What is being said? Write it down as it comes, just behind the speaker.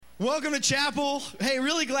Welcome to chapel. Hey,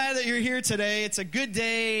 really glad that you're here today. It's a good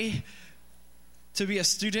day to be a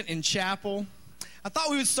student in chapel. I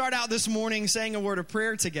thought we would start out this morning saying a word of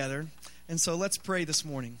prayer together. And so let's pray this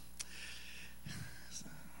morning.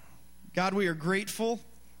 God, we are grateful.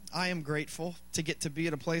 I am grateful to get to be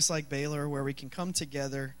at a place like Baylor where we can come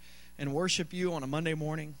together and worship you on a Monday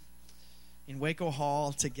morning in Waco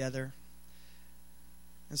Hall together.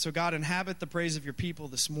 And so, God, inhabit the praise of your people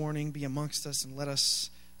this morning. Be amongst us and let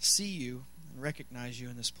us see you and recognize you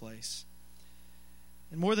in this place.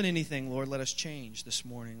 And more than anything, Lord, let us change this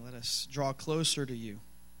morning. Let us draw closer to you.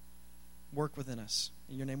 Work within us.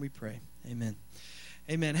 In your name we pray. Amen.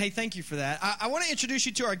 Amen. Hey, thank you for that. I want to introduce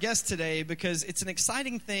you to our guest today because it's an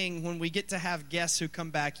exciting thing when we get to have guests who come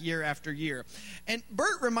back year after year. And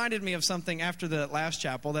Bert reminded me of something after the last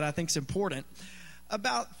chapel that I think is important.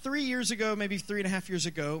 About 3 years ago, maybe 3.5 years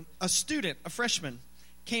ago, a student, a freshman,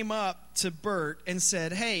 came up to Bert and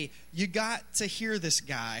said, hey, you got to hear this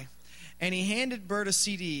guy. And he handed Bert a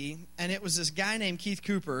CD, and it was this guy named Keith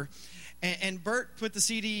Cooper. And Bert put the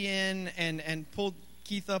CD in and pulled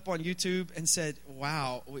Keith up on YouTube and said,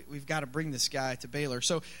 wow, we've got to bring this guy to Baylor.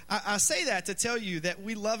 So I say that to tell you that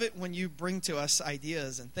we love it when you bring to us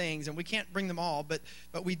ideas and things, and we can't bring them all, but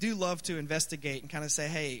we do love to investigate and kind of say,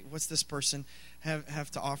 hey, what's this person have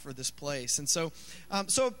to offer this place? And so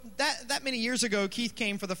that many years ago, Keith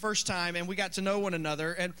came for the first time, and we got to know one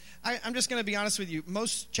another. And I'm just going to be honest with you.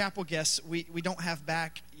 Most chapel guests we don't have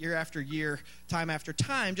back year after year, time after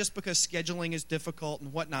time, just because scheduling is difficult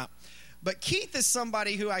and whatnot. But Keith is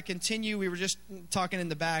somebody who I continue. We were just talking in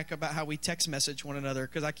the back about how we text message one another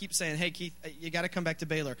because I keep saying, hey, Keith, you got to come back to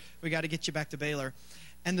Baylor. We got to get you back to Baylor.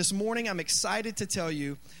 And this morning, I'm excited to tell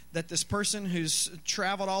you that this person who's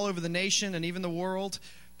traveled all over the nation and even the world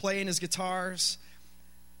playing his guitars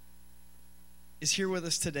is here with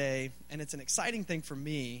us today. And it's an exciting thing for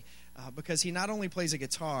me because he not only plays a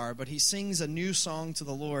guitar, but he sings a new song to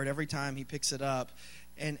the Lord every time he picks it up.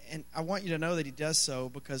 And I want you to know that he does so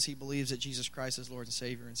because he believes that Jesus Christ is Lord and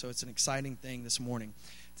Savior. And so it's an exciting thing this morning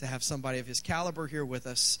to have somebody of his caliber here with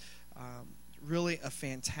us. Really a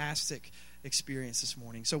fantastic experience this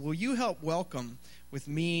morning. So will you help welcome with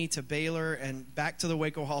me to Baylor and back to the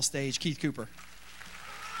Waco Hall stage, Keith Cooper.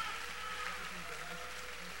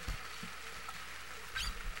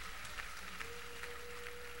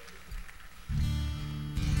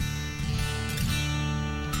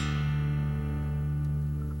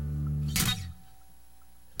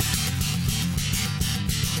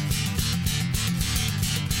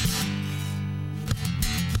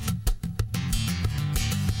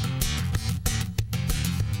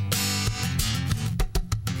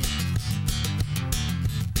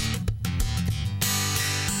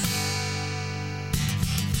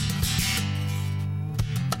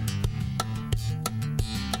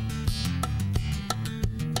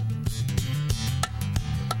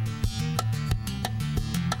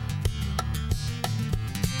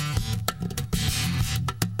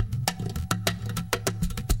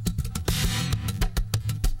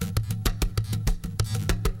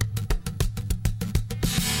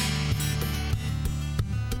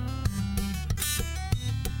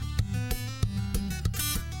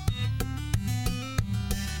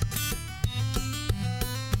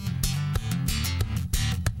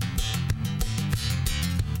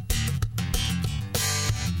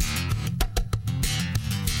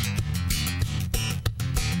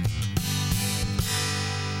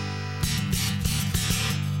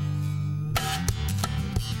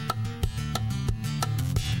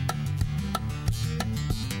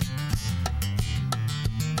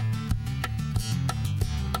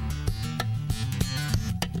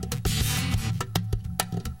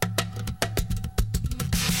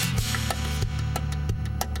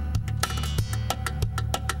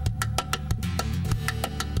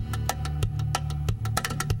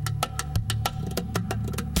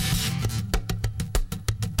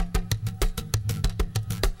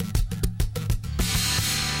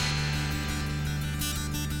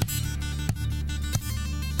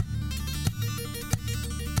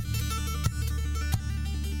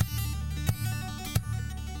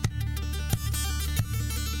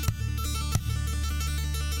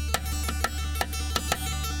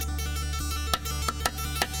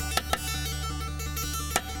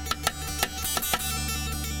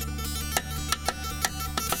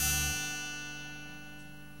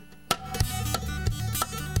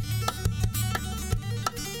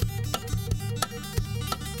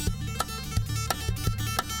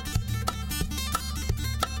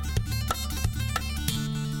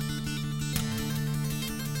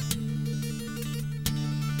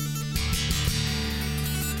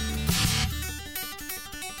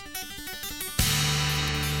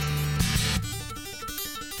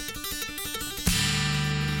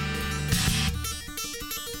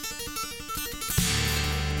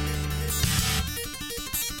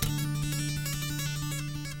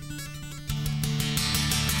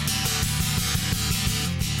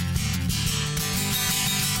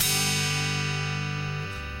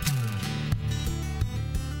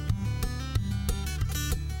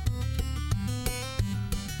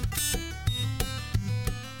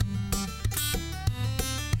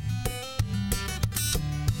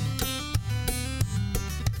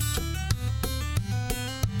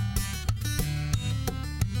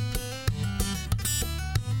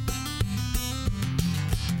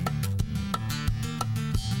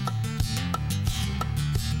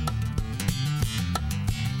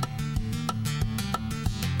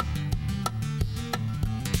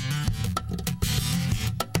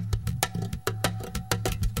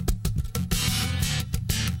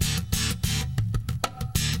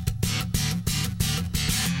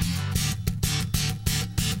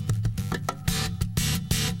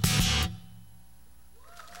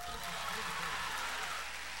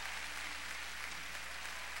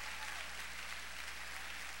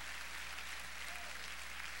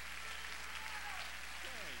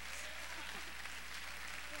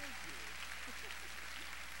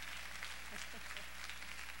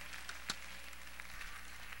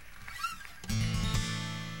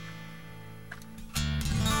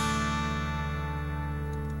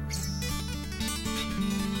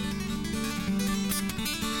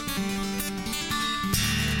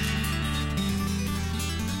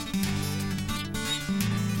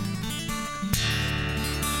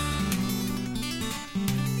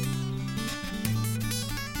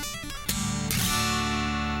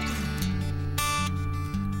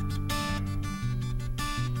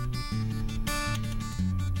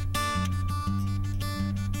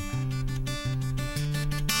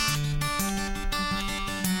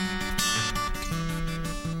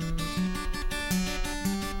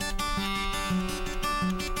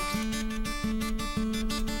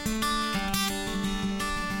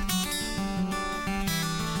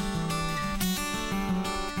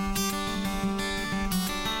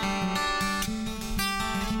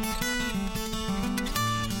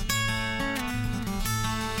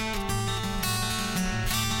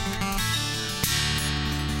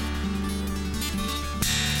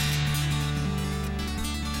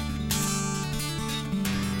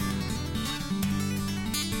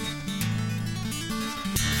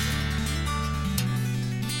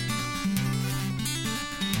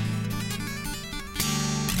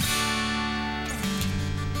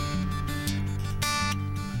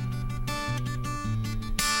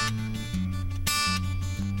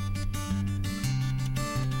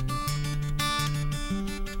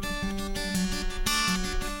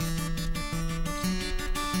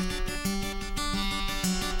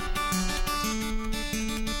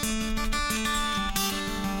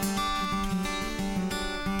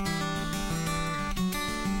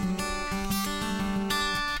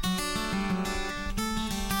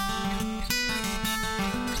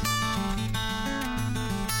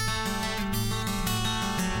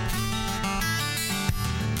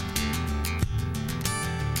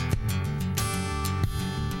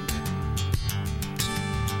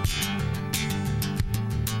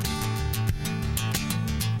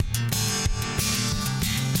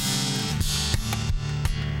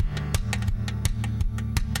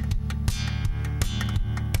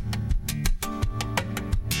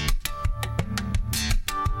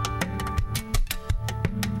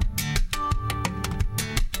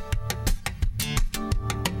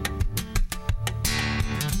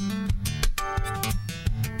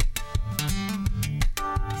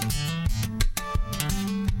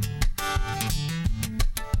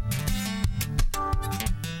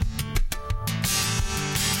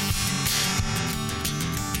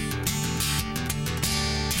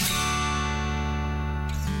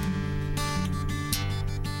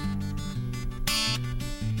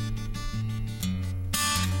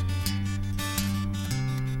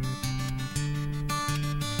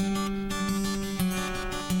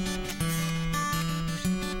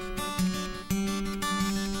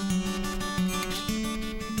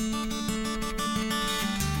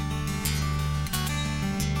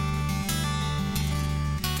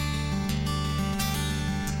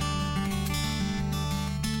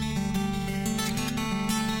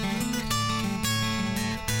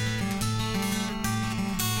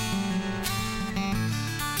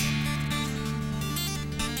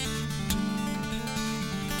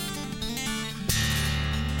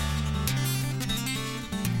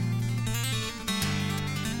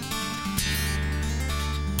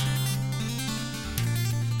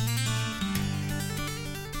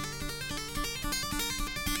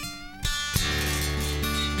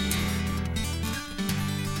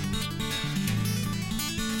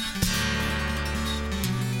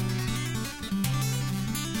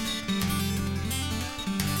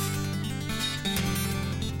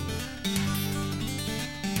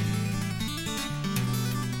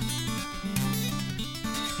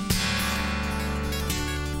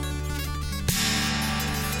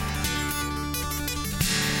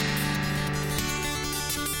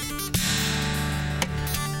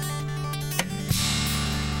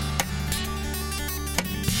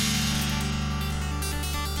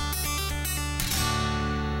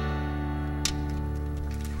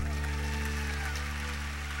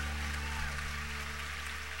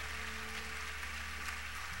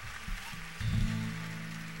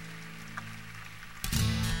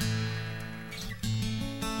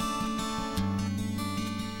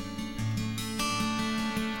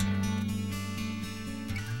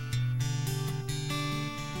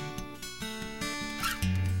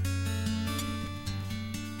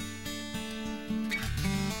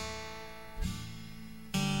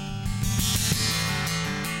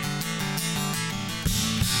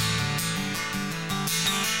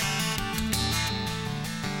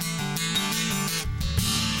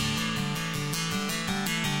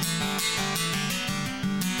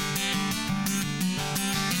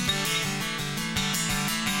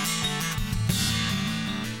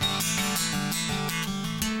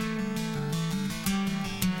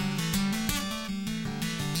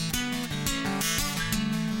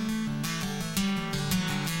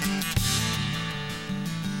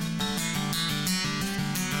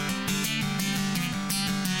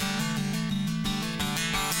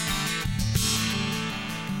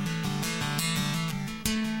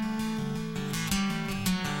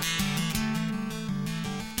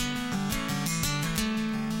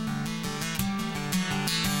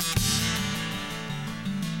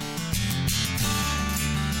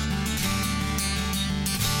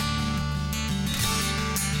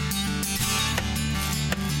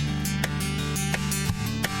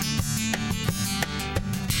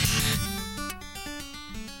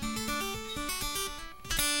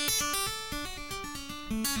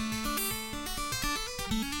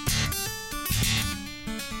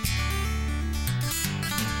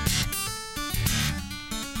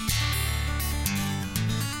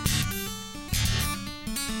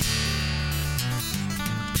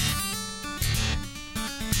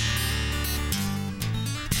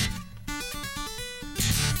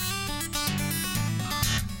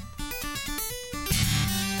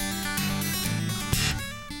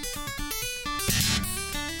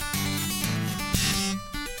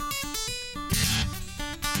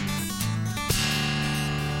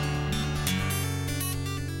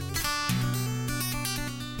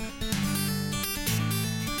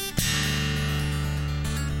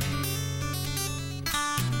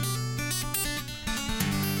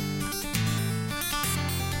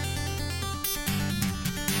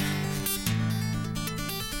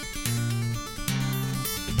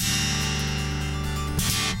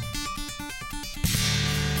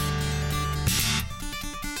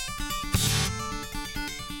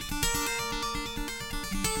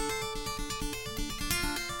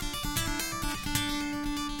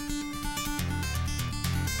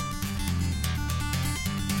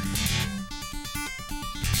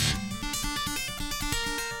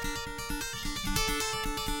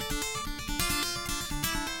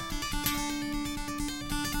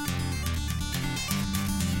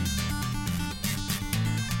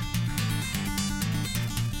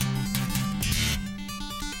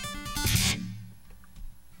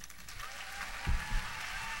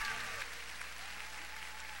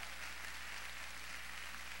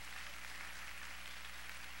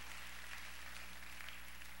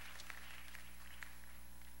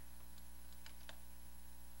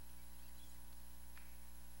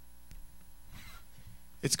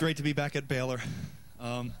 It's great to be back at Baylor.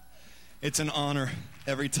 It's an honor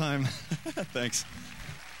every time. Thanks.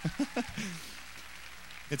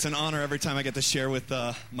 It's an honor every time I get to share with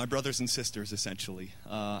my brothers and sisters, essentially.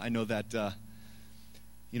 I know that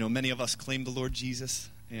many of us claim the Lord Jesus,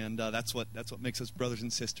 and that's what makes us brothers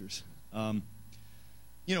and sisters.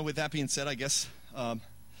 With that being said, I guess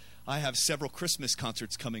I have several Christmas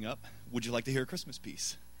concerts coming up. Would you like to hear a Christmas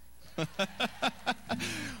piece? All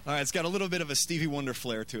right, it's got a little bit of a Stevie Wonder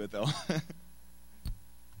flair to it, though.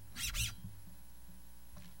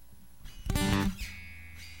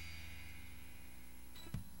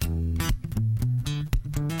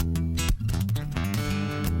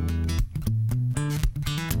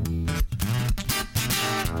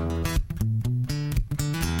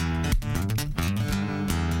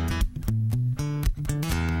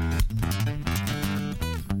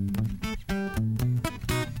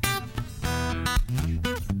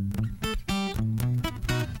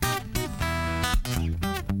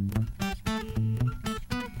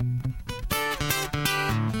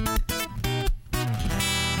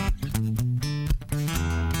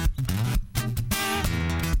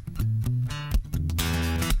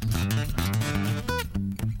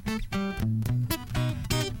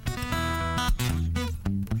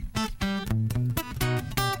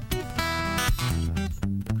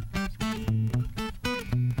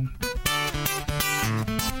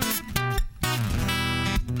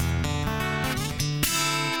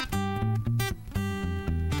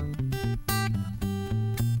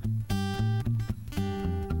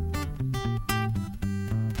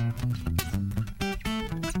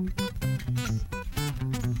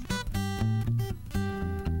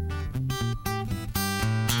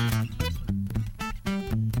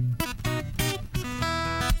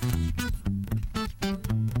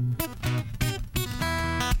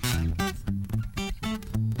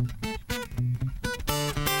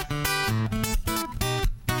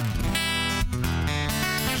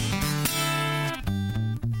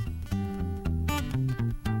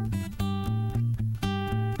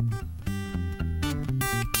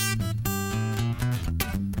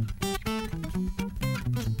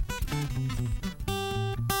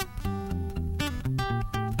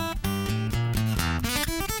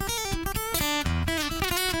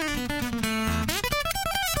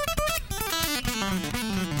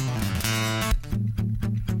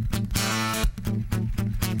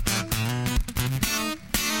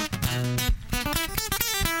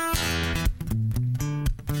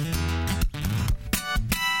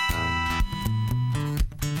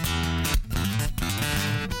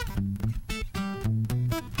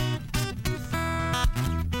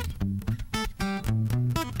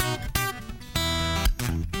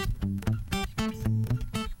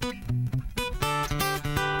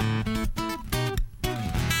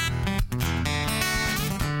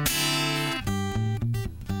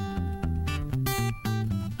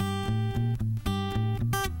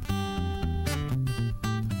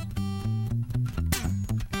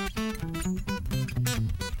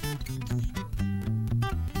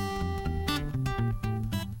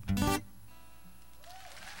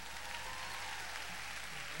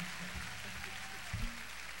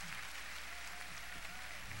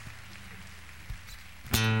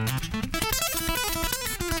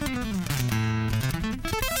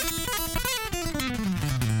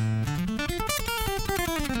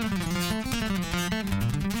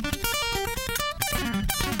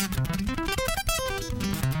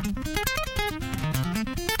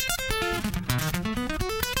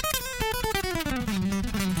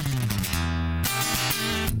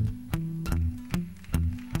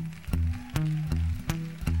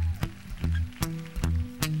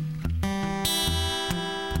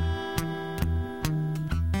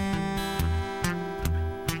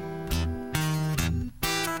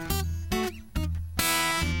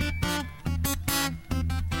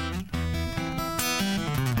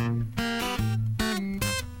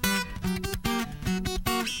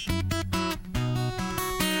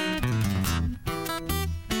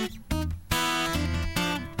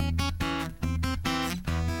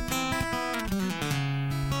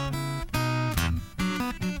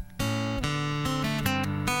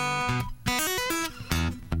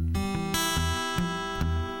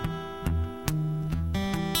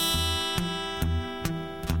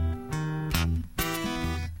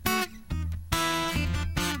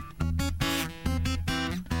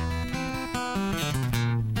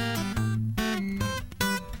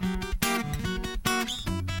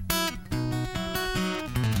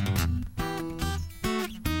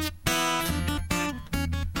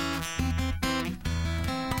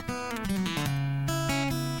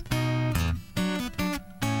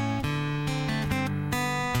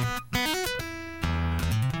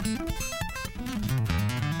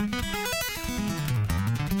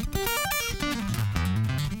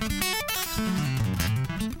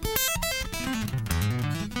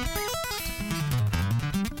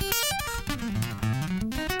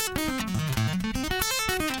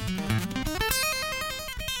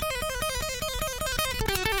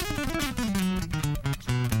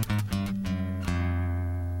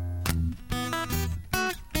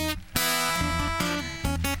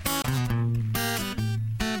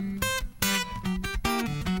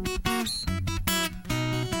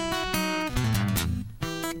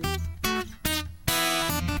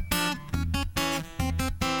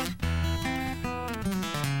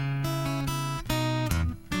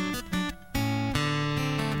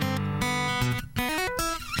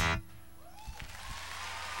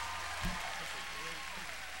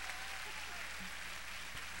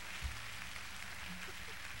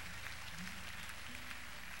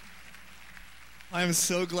 I am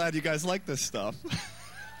so glad you guys like this stuff.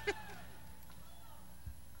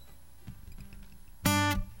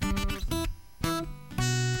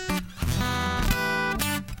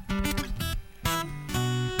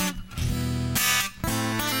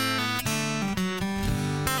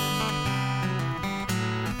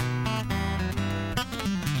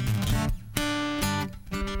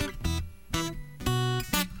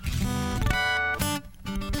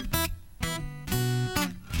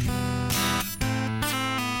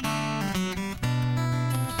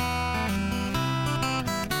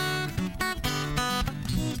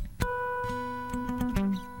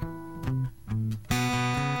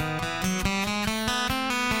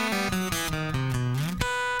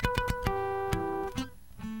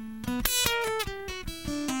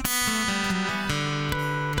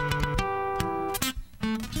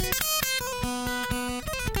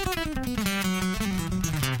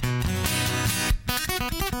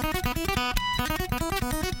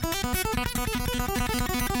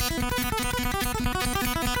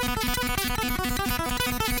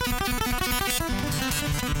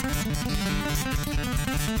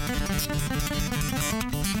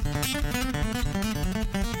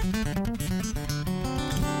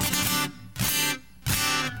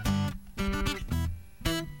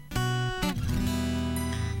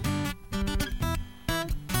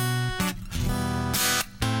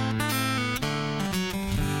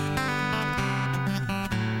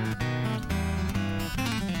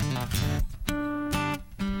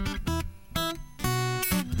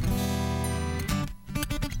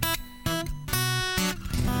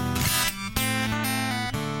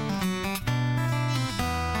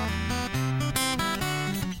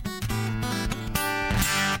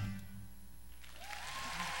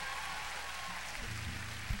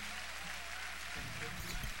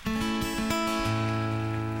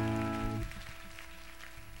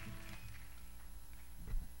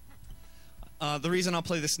 The reason I'll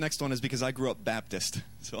play this next one is because I grew up Baptist.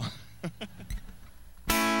 So.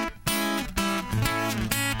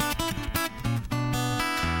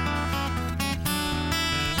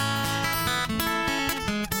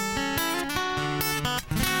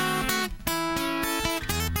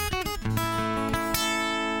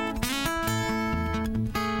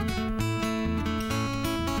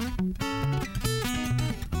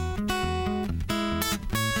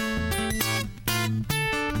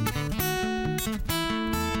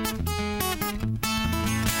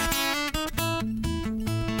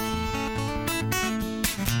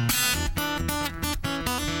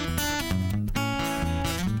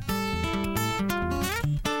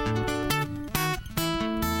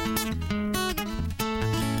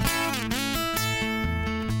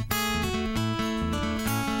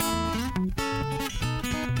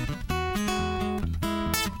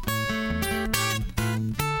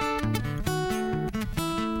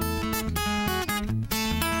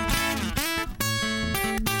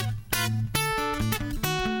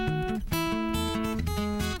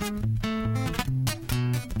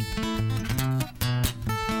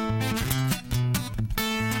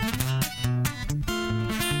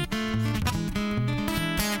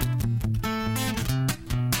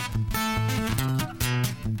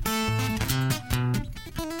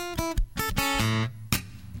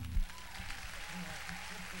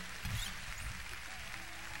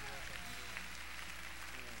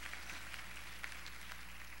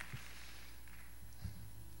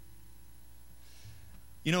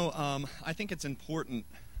 You know, I think it's important,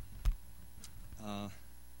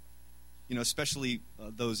 especially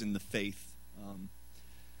those in the faith,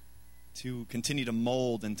 to continue to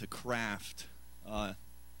mold and to craft,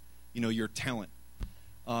 your talent.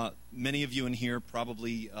 Many of you in here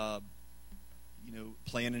probably,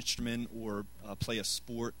 play an instrument or play a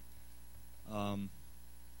sport,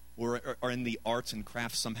 or are in the arts and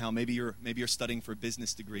crafts somehow. Maybe you're studying for a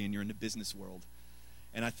business degree and you're in the business world.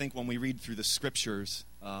 And I think when we read through the scriptures,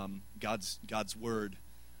 God's word,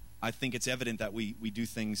 I think it's evident that we do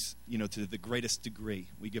things, to the greatest degree.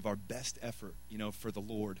 We give our best effort, for the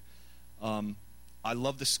Lord. I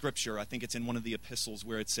love the scripture. I think it's in one of the epistles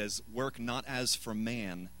where it says, "Work not as for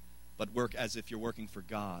man, but work as if you're working for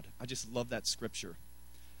God." I just love that scripture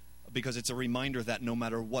because it's a reminder that no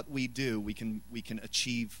matter what we do, we can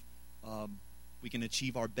achieve our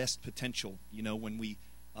best potential.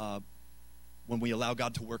 When we allow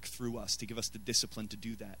God to work through us, to give us the discipline to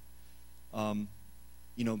do that.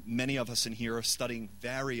 Many of us in here are studying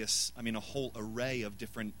a whole array of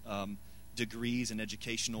different degrees and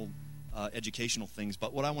educational things.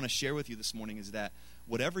 But what I want to share with you this morning is that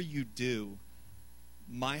whatever you do,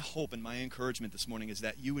 my hope and my encouragement this morning is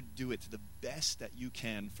that you would do it to the best that you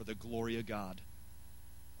can for the glory of God.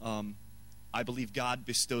 I believe God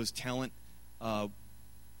bestows talent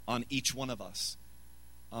on each one of us.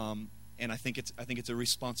 And I think it's a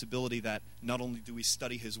responsibility that not only do we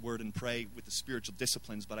study His Word and pray with the spiritual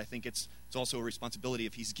disciplines, but I think it's also a responsibility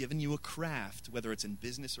if He's given you a craft, whether it's in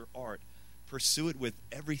business or art, pursue it with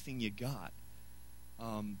everything you got.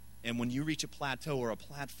 And when you reach a plateau or a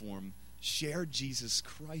platform, share Jesus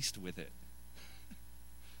Christ with it.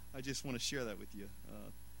 I just want to share that with you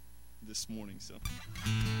this morning. So,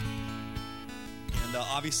 and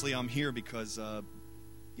obviously I'm here because I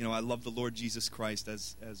love the Lord Jesus Christ,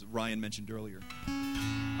 as Ryan mentioned earlier.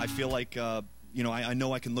 I feel like, I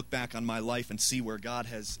know I can look back on my life and see where God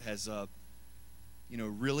has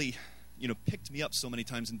really, picked me up so many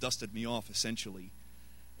times and dusted me off, essentially.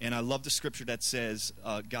 And I love the scripture that says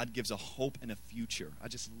God gives a hope and a future. I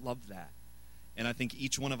just love that. And I think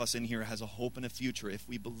each one of us in here has a hope and a future if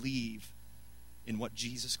we believe in what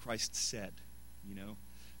Jesus Christ said, A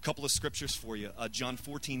couple of scriptures for you. John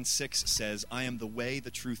 14:6 says, I am the way, the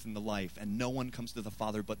truth, and the life, and no one comes to the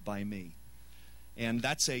Father but by me. And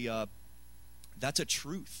that's a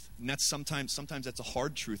truth. And that's sometimes that's a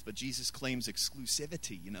hard truth, but Jesus claims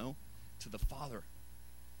exclusivity, to the Father.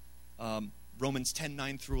 Romans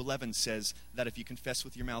 10:9-11 says that if you confess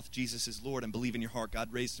with your mouth Jesus is Lord and believe in your heart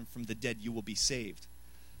God raised him from the dead, you will be saved.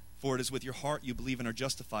 For it is with your heart you believe and are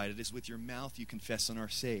justified. It is with your mouth you confess and are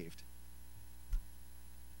saved.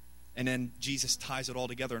 And then Jesus ties it all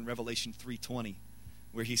together in Revelation 3:20,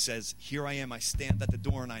 where he says, here I am, I stand at the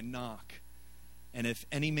door and I knock. And if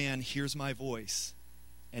any man hears my voice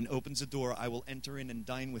and opens the door, I will enter in and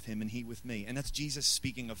dine with him and he with me. And that's Jesus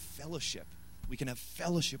speaking of fellowship. We can have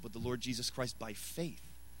fellowship with the Lord Jesus Christ by faith.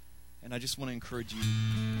 And I just want to encourage you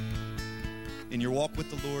in your walk with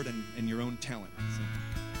the Lord and your own talent. So,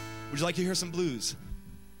 would you like to hear some blues?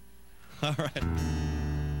 All right.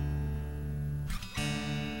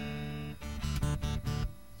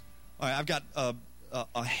 All right, I've got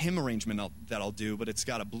a hymn arrangement that I'll do, but it's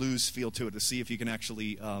got a blues feel to it to see if you can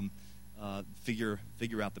actually figure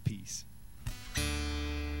out the piece.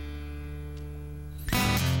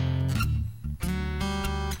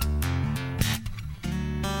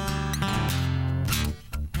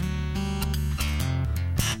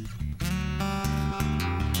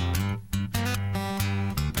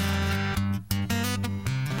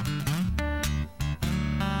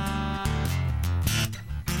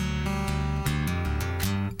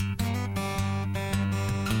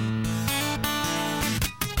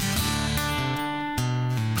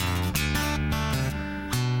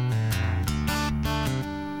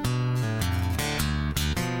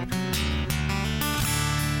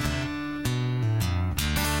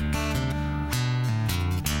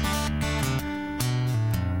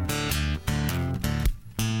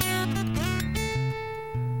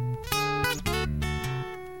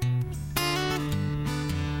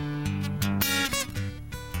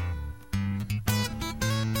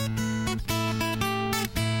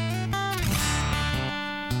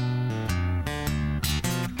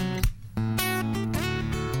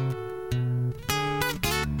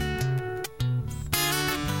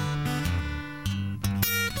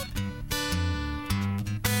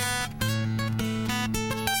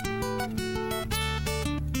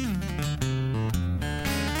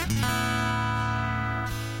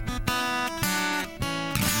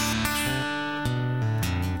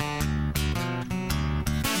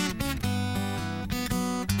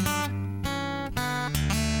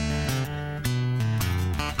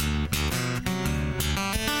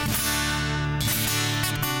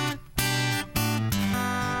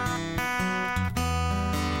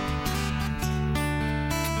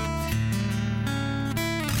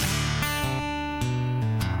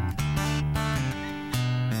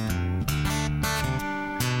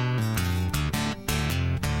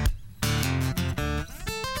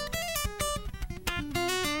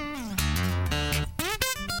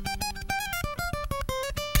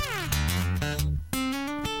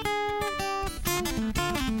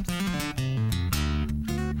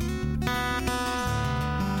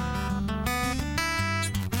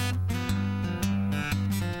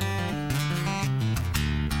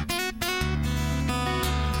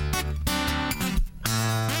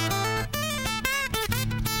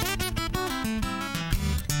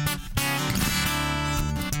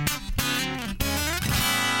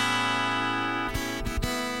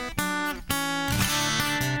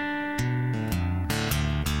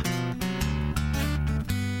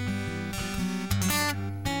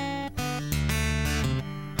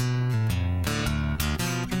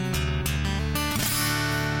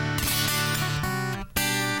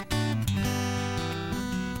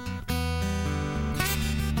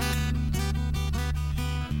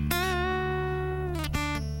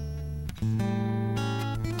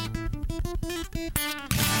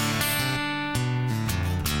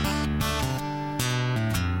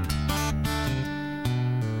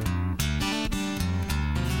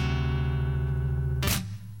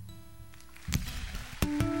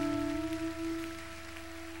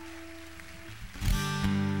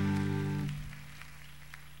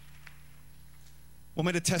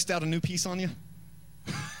 Want me to test out a new piece on you?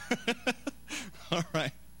 All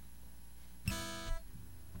right.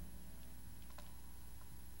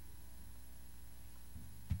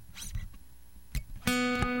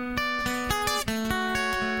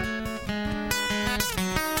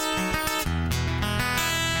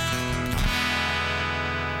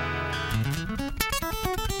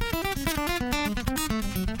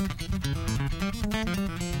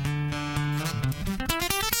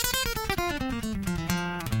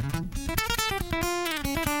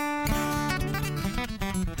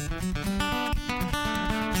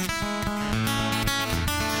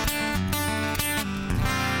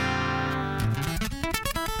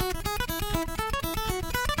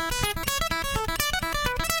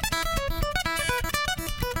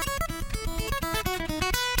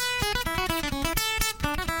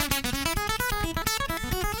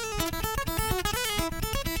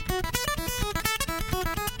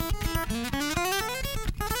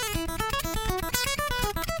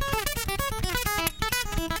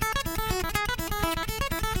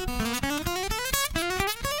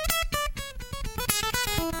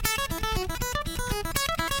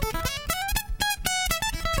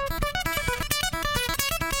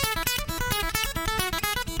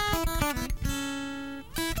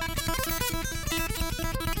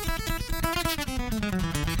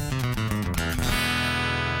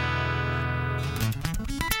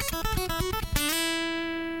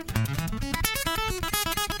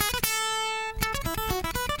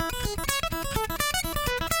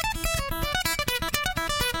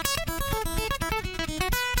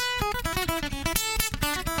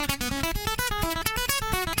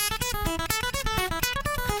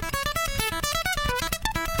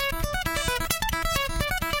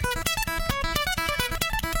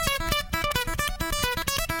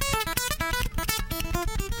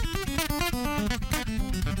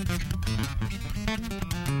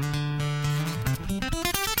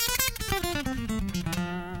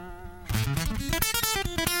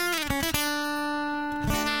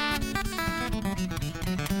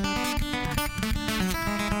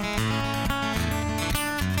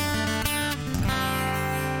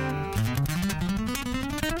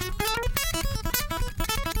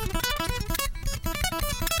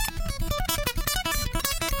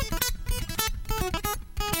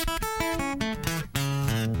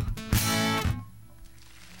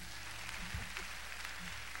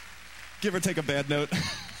 Give or take a bad note.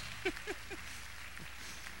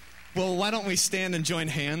 Well, why don't we stand and join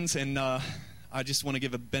hands, and I just want to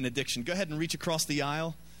give a benediction. Go ahead and reach across the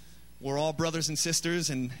aisle. We're all brothers and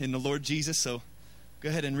sisters in the Lord Jesus, so go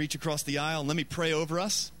ahead and reach across the aisle, and let me pray over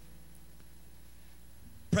us.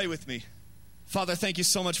 Pray with me. Father, thank you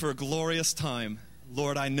so much for a glorious time.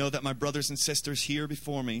 Lord, I know that my brothers and sisters here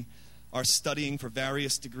before me are studying for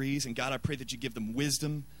various degrees, and God, I pray that you give them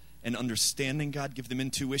wisdom and understanding, God. Give them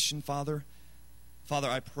intuition, Father. Father,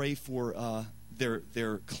 I pray for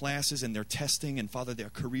their classes and their testing, and Father,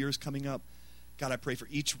 their careers coming up. God, I pray for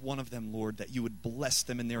each one of them, Lord, that you would bless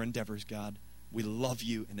them in their endeavors, God. We love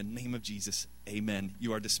you. In the name of Jesus, amen.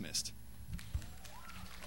 You are dismissed.